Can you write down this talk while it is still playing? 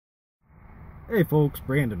Hey folks,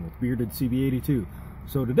 Brandon with Bearded CB82.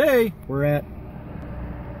 So today we're at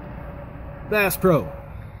Bass Pro.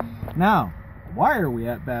 Now, why are we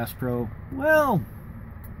at Bass Pro? Well,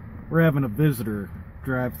 we're having a visitor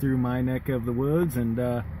drive through my neck of the woods, and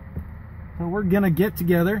so we're gonna get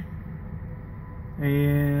together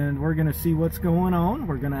and we're gonna see what's going on.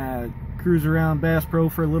 We're gonna cruise around Bass Pro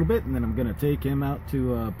for a little bit, and then I'm gonna take him out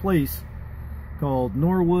to a place called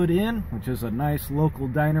Norwood Inn, which is a nice local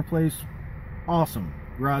diner place. Awesome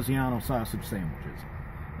Graziano sausage sandwiches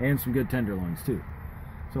and some good tenderloins too.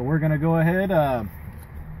 So we're gonna go ahead,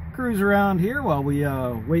 cruise around here while we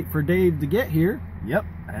wait for Dave to get here. Yep,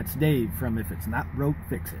 that's Dave from If It's Not Broke,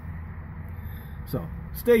 Fix It. So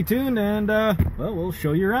stay tuned, and well, we'll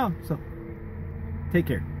show you around. So take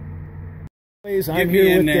care. Anyways, I'm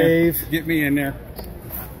here with Dave. Get me in there.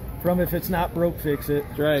 From If It's Not Broke, Fix It.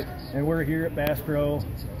 That's right. And we're here at Bass Pro,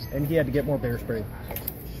 and he had to get more bear spray.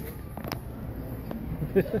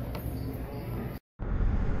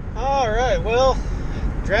 Alright, well,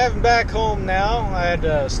 driving back home now. I had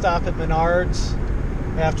to stop at Menards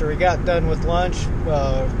after we got done with lunch,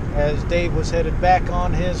 as Dave was headed back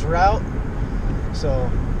on his route.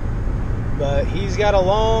 So, but he's got a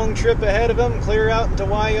long trip ahead of him, clear out into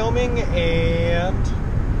Wyoming, and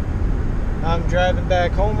I'm driving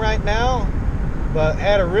back home right now. But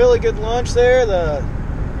had a really good lunch there. The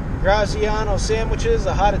Graziano sandwiches,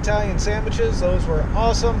 the hot Italian sandwiches, those were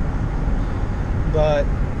awesome. But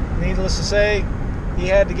needless to say, he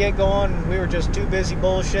had to get going. We were just too busy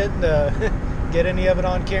bullshitting to get any of it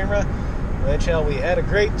on camera. Which, hell, we had a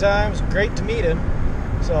great time. It was great to meet him.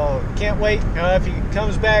 So can't wait if he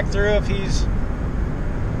comes back through. If he's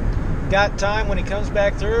got time when he comes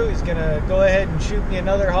back through, he's gonna go ahead and shoot me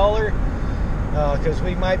another holler, because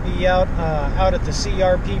we might be out at the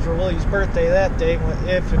CRP for Willie's birthday that day,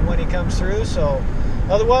 if and when he comes through. So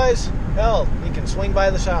otherwise, hell, he can swing by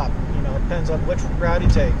the shop. You know, it depends on which route he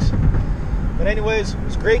takes. But anyways, it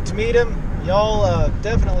was great to meet him. Y'all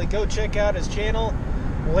definitely go check out his channel.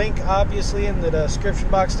 Link obviously in the description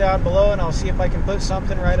box down below, and I'll see if I can put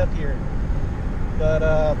something right up here.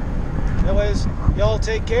 But anyways, y'all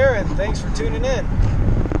take care, and thanks for tuning in.